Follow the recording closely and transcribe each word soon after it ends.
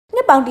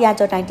ပေါင်တရား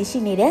ကျော်တိုင်းတရှိ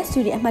နေတဲ့ဆွေ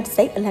ဒီအမှတ်တ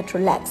စိတ်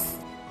Electrolux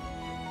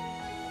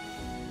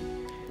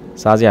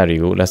စားစရာတွေ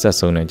ကိုလက်ဆက်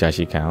ဆုံးနဲ့ကြာ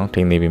ရှိခံအောင်ထိ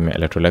န်းသိမ်းပေးမယ့်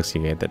Electrolux စီ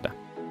ရဲ့တက်တာ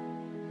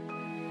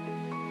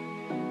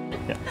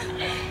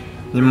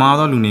မြန်မာ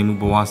သောလူနေမှု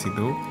ဘဝစီ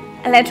တို့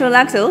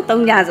Electrolux ကို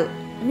သုံးကြစို့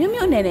မြို့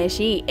မြို့နယ်နယ်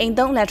ရှိအိမ်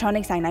သုံး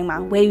electronic ဆိုင်တိုင်းမှာ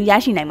ဝယ်ယူရ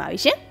ရှိနိုင်ပါပြီ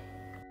ရှင်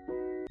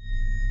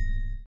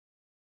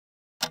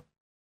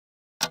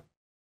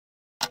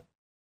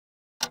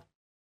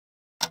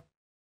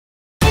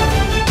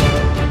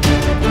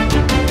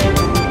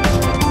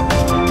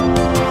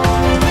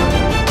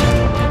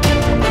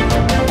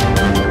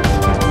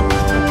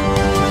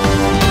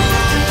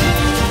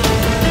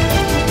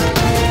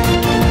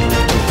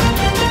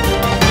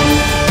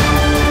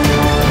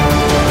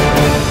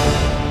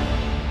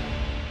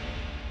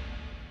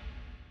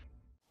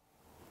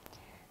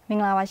မ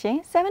င်္ဂလာပါရှင်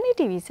 70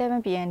 TV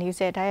 7pm News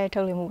ရဲ့ဓာတ်ရိုက်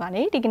ထုတ်လွှင့်မှုက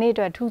နေဒီကနေ့အ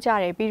တွက်ထူးခြား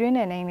တဲ့ပြည်တွင်းန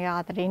ယ်နိုင်ငံက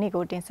သတင်းတွေ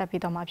ကိုတင်ဆက်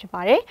ပေးသွားမှာဖြစ်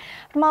ပါတယ်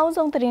။ပထမအ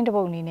ဆုံးသတင်းတစ်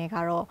ပုဒ်အနေနဲ့က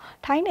တော့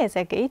ထိုင်းနယ်စ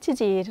ပ်ကချစ်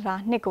ကြည်ရေးတရား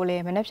နှစ်ကိုလ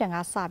ည်းမနေ့ပြန်က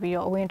စပြီး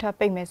တော့အဝင်ထွက်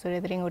ပိတ်မယ်ဆို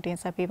တဲ့သတင်းကိုတင်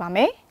ဆက်ပေးပါမ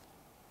ယ်။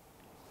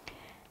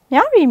မြ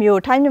ရီ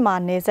မျိုးထိုင်းမြန်မာ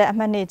နယ်စပ်အ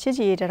မှတ်နှစ်ချစ်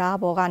ကြည်ရေးတရား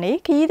ပေါ်ကနေ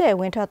ခရီးသည်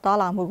ဝင်ထွက်သွား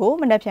လာမှုကို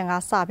မနေ့ပြန်က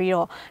စပြီး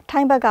တော့ထို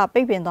င်းဘက်ကပိ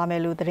တ်ပင်သွားမ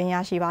ယ်လို့သတင်းရ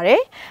ရှိပါရ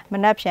ယ်။မ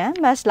နေ့ပြန်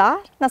မတ်လ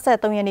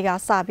23ရက်နေ့က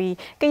စပြီး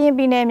ကရင်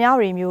ပြည်နယ်မြ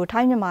ရီမျိုး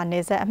ထိုင်းမြန်မာန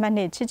ယ်စပ်အမှတ်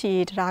နှစ်ချစ်ကြည်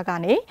ရေးတရားက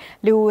နေ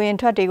လူဝင်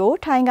ထွက်တွေကို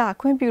ထိုင်းက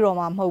ခွင့်ပြုတော့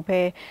မှာမဟုတ်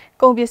ဘဲ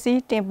ကုန်ပစ္စ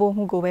ည်းတင်ပို့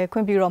မှုကိုပဲခွ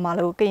င့်ပြုတော့မှာ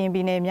လို့ကရင်ပြ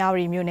ည်နယ်မြ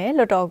ရီမျိုးနဲ့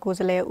လွှတ်တော်ကိုယ်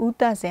စားလှယ်ဦး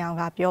တန့်စင်အောင်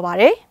ကပြောပါ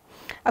ရယ်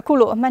အခု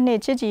လိုအမှတ်နှစ်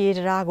ချစ်ကြည်ရေးတ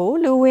ရားကို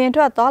လူဝင်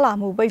ထွက်သွားလာ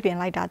မှုပိတ်ပင်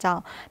လိုက်တာကြော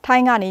င့်ထို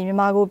င်းကနေမြန်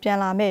မာကိုပြန်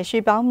လာမဲ့ရွှေ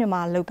ပေါင်းမြန်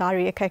မာလုပ်သား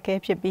တွေအခက်အခဲ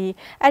ဖြစ်ပြီး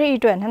အဲ့ဒီ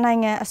အတွက်နို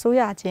င်ငံအစိုး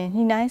ရချင်း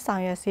ညှိနှိုင်းဆော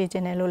င်ရွက်စေချ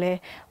င်တယ်လို့လည်း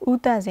ဦး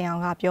တန့်စင်အော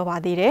င်ကပြောပါ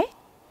သေးတယ်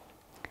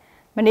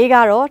မနေ့က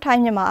တော့ထို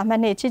င်းမြန်မာအမှ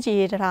တ်နှစ်ချစ်ကြည်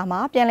ရေးတရားမှာ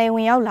ပြန်လည်ဝ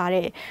င်ရောက်လာ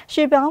တဲ့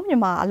ရွှေပေါင်းမြ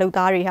န်မာအလုပ်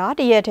သားတွေဟာ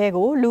တရက်တည်း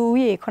ကိုလူဦး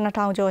ရေ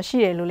9000ကျော်ရှိ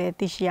တယ်လို့လည်း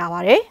သိရှိရ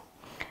ပါတယ်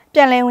ပြ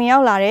န်လည်ဝင်ရော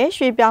က်လာတဲ့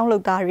ရွှေပြောင်းလု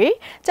ပ်သားတွေ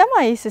ကျန်းမာ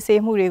ရေးစစ်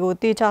ဆေးမှုတွေကို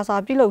တေချာစွာ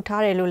ပြုလုပ်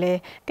ထားတယ်လို့လည်း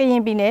ကရ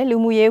င်ပြည်နယ်လူ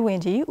မှုရေးဝန်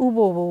ကြီးဦး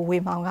ဘိုဘိုဝေ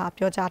မောင်က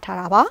ပြောကြားထား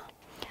တာပါ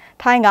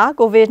ထိုင်းက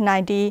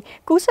COVID-19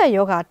 ကူးစက်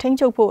ရောဂါထိန်း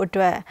ချုပ်ဖို့အ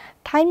တွက်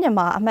ထိုင်းမြန်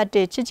မာအမှတ်1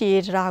ချစ်ကြည်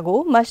ရေးတရားကို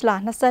မတ်လ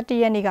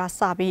21ရက်နေ့ကစ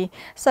ပြီး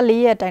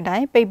14ရက်တိုင်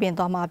ပိတ်ပင်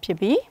သွားမှာဖြစ်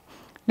ပြီး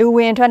လူဝ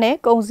င်ထွက်နဲ့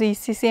ကုန်စည်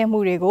စီးဆင်းမှု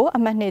တွေကိုအ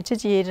မှတ်2ချစ်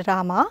ကြည်ရေးတ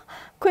ရားမှာ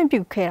ခွင့်ပြု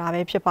ခဲ့တာ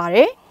ပဲဖြစ်ပါတ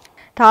ယ်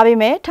ဒါပေ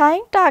မဲ့ထို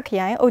င်းတခ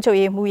ရိုင်အုပ်ချုပ်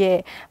ရေးမှုရဲ့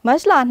မ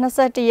တ်လ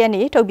21ရက်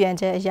နေ့ထုတ်ပြန်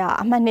ချက်အရ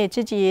အမှတ်2ချ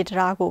စ်ကြည်ရေးတ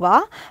ရားကိုပါ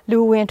လူ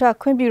ဝင်ထွက်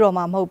ခွင့်ပြုတော့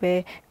မှာမဟုတ်ပဲ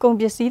ကုန်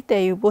ပစ္စည်းတ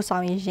ည်ယူပို့ဆော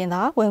င်ရေးရင်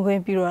သာဝင်ခွ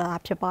င့်ပြုတော့တာ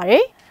ဖြစ်ပါတ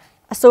ယ်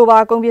အဆိုပါ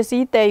ကုန်ပစ္စ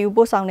ည်းတည်ယူ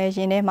ပို့ဆောင်တဲ့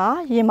ယာဉ်ထဲမှာ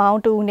ယာဉ်မော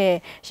င်းတူနဲ့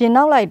ယာဉ်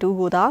နောက်လိုက်တူ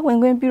ကိုသာဝင်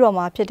ခွင့်ပြုတော့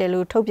မှာဖြစ်တယ်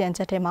လို့ထုတ်ပြန်ချ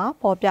က်ထဲမှာ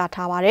ဖော်ပြ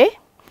ထားပါတယ်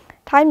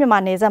ထိုင်းမြန်မာ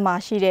နယ်စပ်မှာ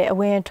ရှိတဲ့အ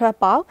ဝင်ထွက်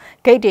ပေါက်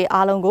ဂိတ်တွေ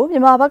အားလုံးကိုမြ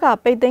န်မာဘက်က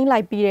ပိတ်သိမ်းလို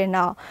က်ပြီးတဲ့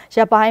နောက်ရ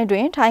ပ်ပိုင်းတွ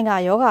င်ထိုင်းက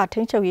ယောဂထိ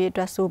န်းချုပ်ရေးအ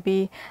တွက်ဆို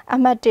ပြီးအ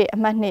မှတ်1အ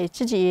မှတ်2ချ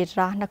စ်ကြည်ရေးတ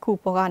ရားနှစ်ခု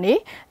ပေါ်ကနေ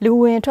လူ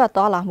ဝင်ထွက်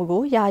သွားလာမှု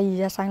ကိုယာယီ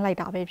ရပ်ဆိုင်းလိုက်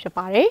တာပဲဖြစ်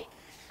ပါတယ်။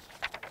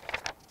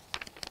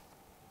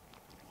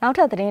နောက်ထ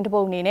ပ်သတင်းတစ်ပု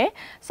ဒ်အနေနဲ့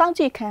စောင့်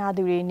ကြည့်ခံရ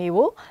သူတွေနေ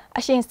ဖို့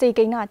အရှင်စေ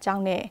ကိန်းနာကျော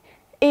င်းနဲ့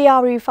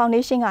AR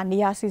Foundation ကနေ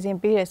ရာစီစဉ်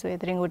ပေးတယ်ဆိုတဲ့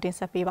သတင်းကိုတင်ဆ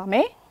က်ပေးပါမ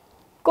ယ်။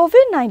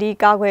 COVID-19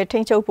 ကာကွယ်ထိ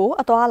န်းချုပ်ဖို့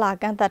အသွားအလာ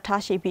ကန့်သတ်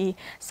ထားရှိပြီး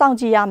စောင့်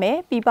ကြည့်ရမယ်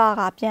ပြည်ပ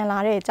ကပြန်လာ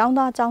တဲ့ကျောင်း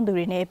သားကျောင်းသူ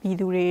တွေနဲ့ပြည်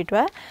သူတွေအတွ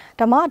က်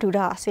ဓမ္မဒုဒ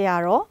ဆရာ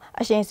တော်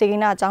အရှင်စေကိ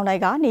န်းနာကျောင်းတို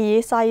က်ကနေ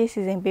ရေးစားရေး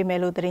စီစဉ်ပေးမယ်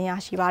လို့သတင်းရ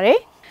ရှိပါရယ်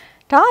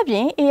ဒါအပြ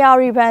င်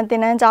AR ဘန်တ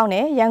င်နန်းကျောင်း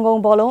နဲ့ရန်ကုန်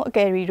ဘောလုံးအက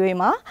ယ်ဒမီတွေ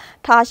မှာ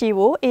ထားရှိ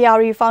ဖို့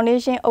AR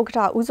Foundation ဥက္က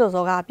ဋ္ဌဦးစော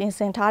စောကပြင်ဆ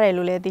င်ထားတယ်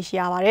လို့လည်းသိရှိ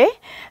ရပါတယ်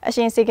။အ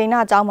ရှင်စေကိန်း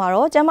နာကျောင်းမှာ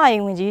တော့ကျန်းမာ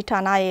ရေးဝန်ကြီးဌာ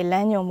နရဲ့လ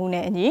မ်းညွှန်မှု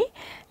နဲ့အညီ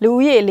လူ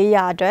ဦးရေ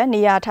400အတွက်နေ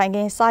ရာထိုင်ခ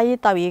င်းစားရေး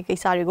တောက်ရေးကိ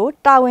စ္စတွေကို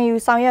တာဝန်ယူ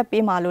ဆောင်ရွက်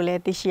ပေးမှာလို့လ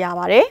ည်းသိရှိရ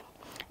ပါတယ်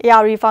။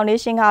 AR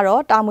Foundation က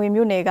တော့တာမွေ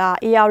မြို့နယ်က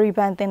AR ဘ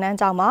န်တင်နန်း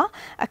ကျောင်းမှာ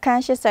အခန်း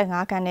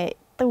85ခန်းနဲ့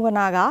သူဝ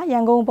နာကရ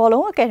န်ကုန်ဘော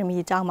လုံးအကယ်ဒမီ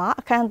ကျောင်းမှာ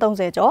အခန်း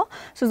30ကျော်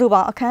စုစုပေါ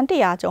င်းအခန်း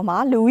100ကျော်မှာ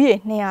လူဦးရေ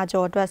200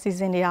ကျော်အတွက်စီစ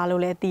ဉ်နေတာ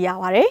လို့လည်းသိရ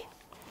ပါဗျ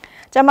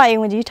။ကျမအေ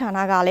ဝန်ကြီးဌာန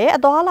ကလည်းအ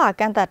သွားလာ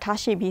ကန့်သက်ထား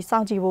ရှိပြီးစော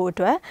င့်ကြည့်ဖို့အ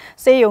တွက်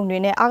စေယုံတွေ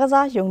နဲ့အားက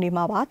စားယုံတွေ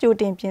မှာပါကြို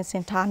တင်ပြင်ဆ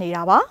င်ထားနေ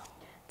တာပါ။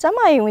ကျမ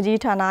အေဝန်ကြီး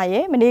ဌာန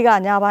ရဲ့မနေ့က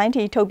ညပိုင်း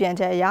ထိထုတ်ပြန်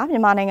ချက်အရမြ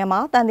န်မာနိုင်ငံမှာ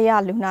တန်တ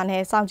ရားလူနာ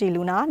နဲ့စောင့်ကြည့်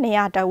လူနာ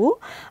200ဦး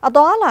အ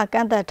သွားလာက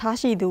န့်သက်ထား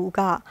ရှိသူ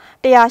က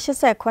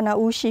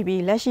189ဦးရှိ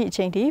ပြီးလက်ရှိအ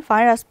ချိန်ထိ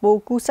virus ပိုး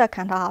ကူးစက်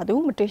ခံထားရသူ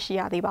မတွေ့ရှိ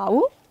ရသေးပါ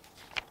ဘူး။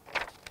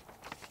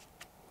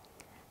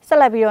ဆက်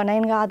လက်ပြီးတော့နို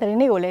င်ငံတကာသတင်း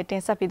တွေကိုလည်းတ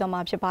င်ဆက်ပေးသွား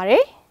မှာဖြစ်ပါတ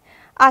ယ်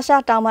။အာရှ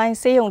တောင်ပိုင်း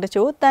ဆေးရုံတ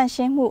ချို့တန့်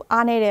ရှင်းမှု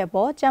အားနည်းတဲ့အ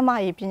ပေါ်ကျန်းမာ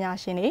ရေးပညာ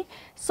ရှင်တွေ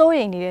စိုး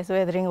ရိမ်နေတဲ့ဆို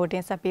တဲ့သတင်းကိုတ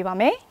င်ဆက်ပေးပါ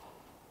မယ်။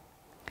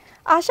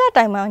အာရှ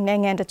တိုင်ပိုင်းနို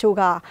င်ငံတချို့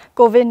က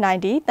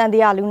COVID-19 တန်တ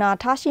ရားလူနာ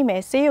ထားရှိ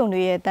မဲ့ဆေးရုံ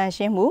တွေရဲ့တန့်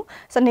ရှင်းမှု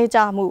စနစ်ကျ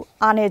မှု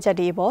အားနည်းချက်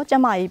တွေပေါ်ကျ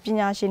န်းမာရေးပ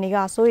ညာရှင်တွေက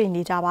စိုးရိမ်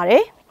နေကြပါတ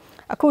ယ်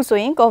။အခုဆို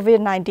ရင်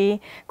COVID-19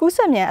 ကူးစ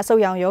က်မြန်အဆု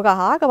တ်ရောင်ရောဂါ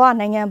ဟာကမ္ဘာ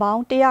နိုင်ငံပေါင်း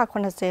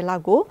180လော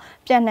က်ကို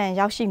ပြန့်နှံ့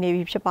ရောက်ရှိနေ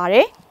ပြီဖြစ်ပါတ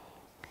ယ်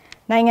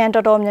။နိုင်ငံ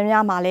တော်တော်များ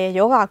များမှာလည်း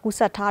ယောဂါကူး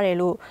စက်ထားတယ်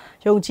လို့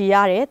ယုံကြည်ရ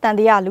တဲ့တန်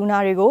တရားလူနာ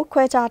တွေကို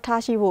ခွဲခြား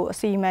ထားရှိဖို့အ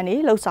စီအမံတွေ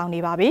လှုပ်ဆောင်နေ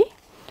ပါပြီ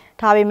။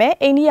 ဒါပေမဲ့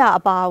အိန္ဒိယ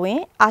အပါအဝင်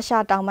အာရှ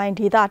တောင်ပိုင်း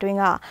ဒေသတွင်း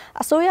က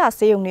အစိုးရ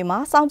ဆေးရုံတွေမှာ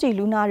စောင့်ကြည့်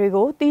လူနာတွေ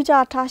ကိုတိကျ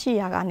ထားရှိ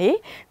ရာကနေ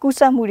ကူးစ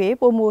က်မှုတွေ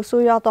ပုံမှန်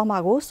ဆိုးရွားသွားမှာ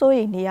ကိုစိုး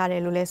ရိမ်နေရတ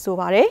ယ်လို့လည်းဆို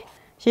ပါတယ်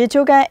။ရေ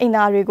ချိုးခန်းအိမ်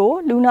သာတွေကို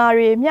လူနာ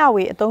တွေမျှ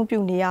ဝေအသုံးပြု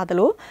နေရတယ်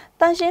လို့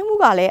တန်ရှင်းမှု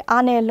ကလည်း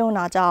အားနည်းလွန်း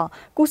တာကြောင့်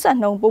ကူးစက်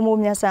နှုန်းပုံမှန်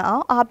မြန်ဆန်အော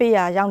င်အားပေးရ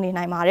ရောက်နေ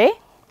နိုင်ပါတယ်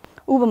။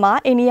ဥပမာ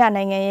အိန္ဒိယ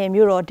နိုင်ငံရဲ့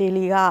မြို့တော်ဒေ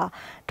လီက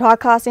ဒွါ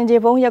ခါစင်ဂျေ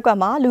ဘုံရက်ကွက်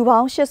မှာလူပေါ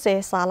င်း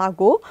80စာလောက်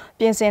ကို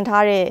ပြင်ဆင်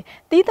ထားတဲ့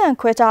တီးတန့်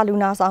ခွဲခြားလူ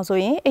နာဆောင်ဆို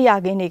ရင်အိယာ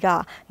ကင်းတွေက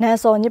နန်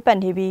စော်ညစ်ပတ်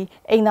နေပြီး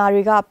အိမ်သာ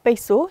တွေကပိ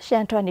တ်ဆို့ရှ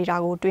မ်းထွက်နေတာ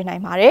ကိုတွေ့နို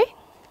င်ပါတယ်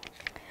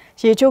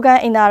။ရေချိုးခ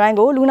န်းအိမ်သာတိုင်း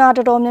ကိုလူနာ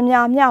တော်တော်များ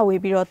များမျှဝေ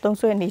ပြီးတော့သုံး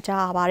စွဲနေကြ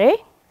ရပါတယ်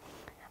။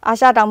အာ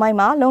ရှတောင်ပိုင်း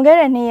မှာလွန်ခဲ့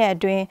တဲ့2ရက်အ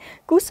တွင်း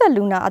ကူးစက်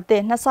လူနာအသ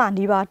စ်2ဆ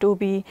နီးပါးတိုး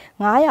ပြီး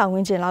900ဝ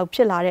န်းကျင်လောက်ဖြ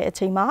စ်လာတဲ့အ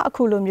ချိန်မှာအ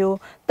ခုလိုမျိုး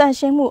တန်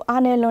ရှင်းမှု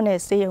အားနည်းလွန်းတဲ့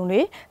ဆေးရုံ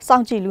တွေစော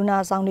င့်ကြည့်လူနာ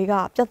ဆောင်တွေက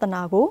ပြဿ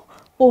နာကို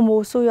ပုံ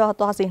မိုးဆိုးရွား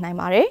သွားစေနိုင်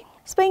ပါတယ်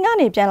။စပိန်က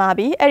နေပြန်လာ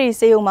ပြီးအဲ့ဒီ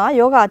ဆေးရုံမှာ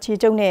ယောဂချီ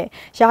ကျုံနဲ့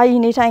ယာယီ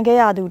နေထိုင်ခဲ့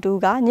ရသူတူ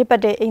ကညစ်ပ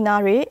တ်တဲ့အိမ်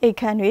သားတွေအိတ်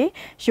ခမ်းတွေ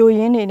ယိုရ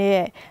င်းတွေ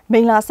နဲ့မိ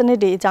န်လာစနစ်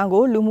တွေအကြောင်း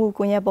ကိုလူမှု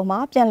ကွန်ရက်ပေါ်မှာ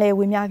ပြန်လည်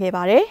ဝေမျှခဲ့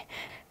ပါတယ်။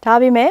ဒါ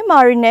ပေမဲ့မာ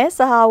ရီနဲ့ဆ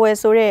ဟာဝယ်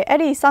ဆိုတဲ့အဲ့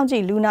ဒီစောင့်ကြ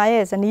ည့်လူနာ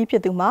ရဲ့ဇနီးဖြ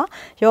စ်သူမှာ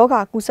ယောဂ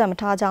ကူးစက်မ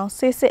ထားကြောင်းစ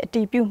စ်စစ်အတ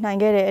ည်ပြုနိုင်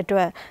ခဲ့တဲ့အတွ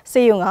က်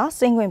ဆေးရုံကဆ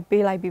င်းခွင့်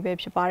ပေးလိုက်ပြီးပဲ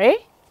ဖြစ်ပါတယ်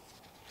။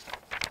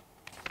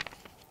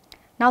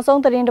နောက်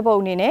ဆုံးသတင်းတစ်ပုဒ်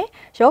အနေနဲ့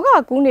ယောဂ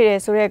ကူးနေတဲ့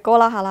ဆိုတဲ့ကော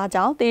လာဟာလာ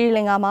ကြောင့်တီရီလ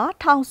င်္ကာမှာ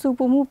ထောင်ဆူ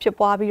ပူမှုဖြစ်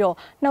ပွားပြီးတော့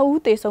2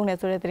ဦးသေဆုံးတယ်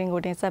ဆိုတဲ့သတင်း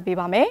ကိုတင်ဆက်ပေး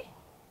ပါမယ်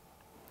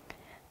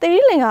။တီရီ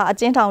လင်္ကာအ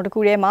ကျဉ်းထောင်တစ်ခု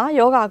ထဲမှာ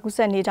ယောဂကူးစ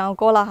က်နေကြောင်း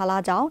ကောလာဟာလာ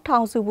ကြောင့်ထော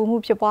င်ဆူပူမှု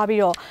ဖြစ်ပွား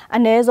ပြီးတော့အ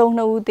နည်းဆုံး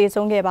2ဦးသေ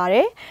ဆုံးခဲ့ပါတ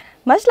ယ်။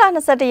မတ်လ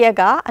21ရက်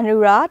ကအနူ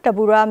ရာတ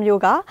ပူရာ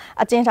မြို့က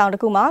အကျဉ်းထောင်တ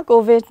စ်ခုမှာ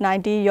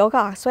COVID-19 ရော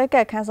ဂါဆွဲက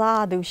ပ်ခံစားရ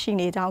သူရှိ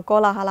နေကြောင်းကော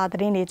လာဟာလာသ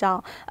တင်းတွေကြော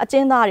င့်အကျ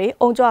ဉ်းသားတွေ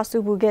အုံကြွဆူ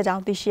ပူခဲ့ကြော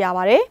င်းသိရှိရ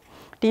ပါတယ်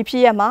။ဒီဖြ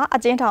စ်ရပ်မှာအ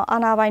ကျဉ်းထောင်အာ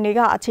ဏာပိုင်တွေ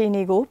ကအခြေအ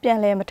နေကိုပြန်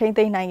လည်မထိန်း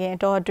သိမ်းနိုင်ခင်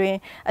တော့အတွင်း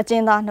အကျ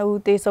ဉ်းသား2ဦး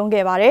သေဆုံး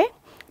ခဲ့ပါတယ်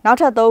။နောက်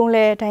ထပ်3ဦးလ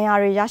ည်းဒဏ်ရာ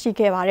တွေရရှိ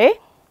ခဲ့ပါတယ်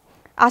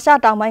။အာရှ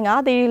တောင်ပိုင်းက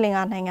သီရိလင်္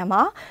ကာနိုင်ငံ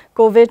မှာ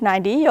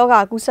COVID-19 ရောဂါ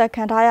ကူးစက်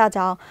ခံထားရ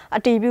ကြောင်းအ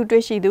တည်ပြု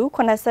တွေ့ရှိသူ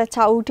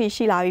86ဦးထိ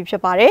ရှိလာပြီဖြ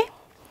စ်ပါတယ်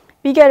။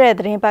ပြီးခဲ့တဲ့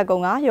သတင်းပတ်ကော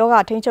င်ကယောဂ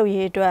ထိန်းချုပ်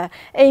ရေးအတွက်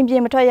အိမ်ပြ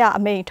င်မထွက်ရ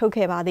အမိန့်ထုတ်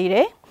ခဲ့ပါသေးတ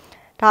ယ်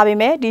။ဒါပေ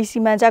မဲ့ဒီစီ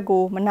မံချက်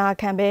ကိုမနာ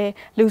ခံဘဲ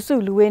လူစု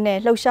လူဝေးနဲ့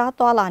လှုပ်ရှား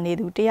သွားလာနေ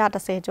သူ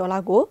130ကျော်လော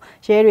က်ကို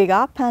ရဲတွေက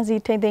ဖမ်း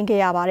ဆီးထိန်းသိမ်းခဲ့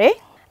ရပါတယ်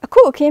။အ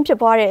ခုအခင်းဖြစ်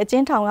ပွားတဲ့အကျ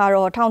ဉ်းထောင်က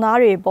တော့ထောင်သား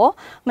တွေပေါ်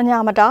မညာ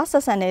မတာဆ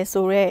က်ဆံနေ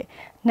ဆိုတဲ့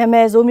နာမ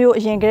ည်ဆိုးမျိုး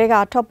အရင်ကတည်းက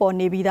ထွက်ပေါ်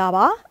နေပြီးသား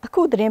ပါအ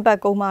ခုသတင်းပတ်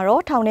ကုန်းမှာ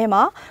တော့ထောင်ထဲ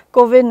မှာ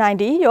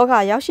COVID-19 ရောဂါ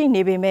ရောက်ရှိ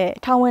နေပေမဲ့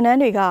ထောင်ဝန်ထမ်း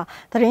တွေက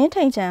သတင်း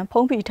ထိန်ချန်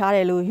ဖုံးဖိထားတ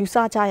ယ်လို့ယူဆ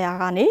ကြရာ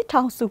ကနေ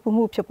ထောင်စုပူ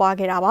မှုဖြစ်ပွား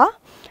ခဲ့တာပါ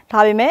ဒါ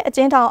ပေမဲ့အကျ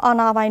ဉ်းထောင်အာ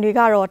ဏာပိုင်တွေ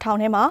ကတော့ထောင်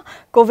ထဲမှာ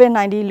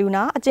COVID-19 လူ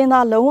နာအကျဉ်း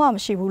သားလုံးဝမ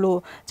ရှိဘူးလို့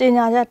ကြေ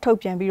ညာချက်ထုတ်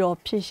ပြန်ပြီးတော့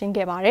ဖြေရှင်း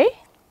ခဲ့ပါတယ်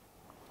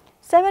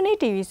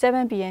70 TV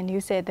 7pm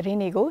News ရဲ့သတင်း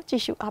တွေကိုကြ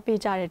ည့်ရှုအားပေး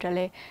ကြတဲ့အတွက်လ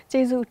ည်း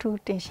ကျေးဇူးအထူး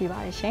တင်ရှိပါ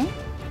တယ်ရှင်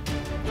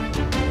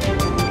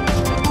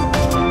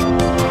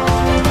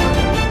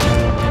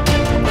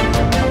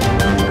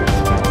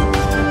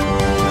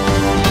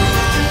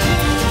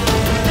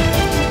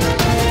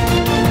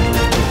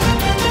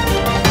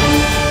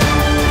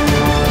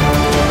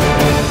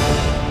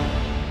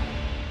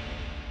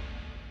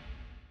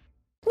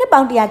ပေါ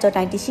င်း100ကျော်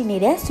တိုင်တရှိနေ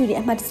တဲ့စူဒီ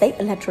အမှတ်တစိတ်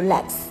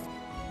Electrolux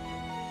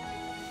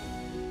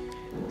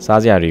စား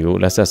စရာတွေကို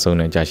လက်ဆက်ဆုံး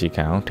နဲ့ကြာရှိ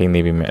ခံအောင်ထိန်းသိ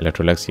မ်းပေးမယ့်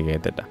Electrolux စီရဲ့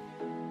တက်တာ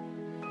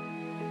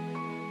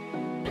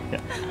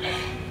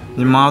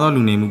မြန်မာသော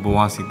လူနေမှုဘဝ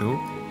စီတို့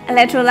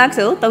Electrolux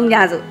ကိုသုံးကြ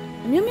စို့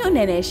မြို့န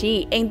ယ်ရှိ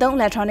အိမ်သုံး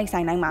electronic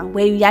ဆိုင်တိုင်းမှာဝ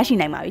ယ်ယူရရှိ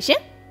နိုင်ပါပြီရှ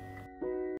င်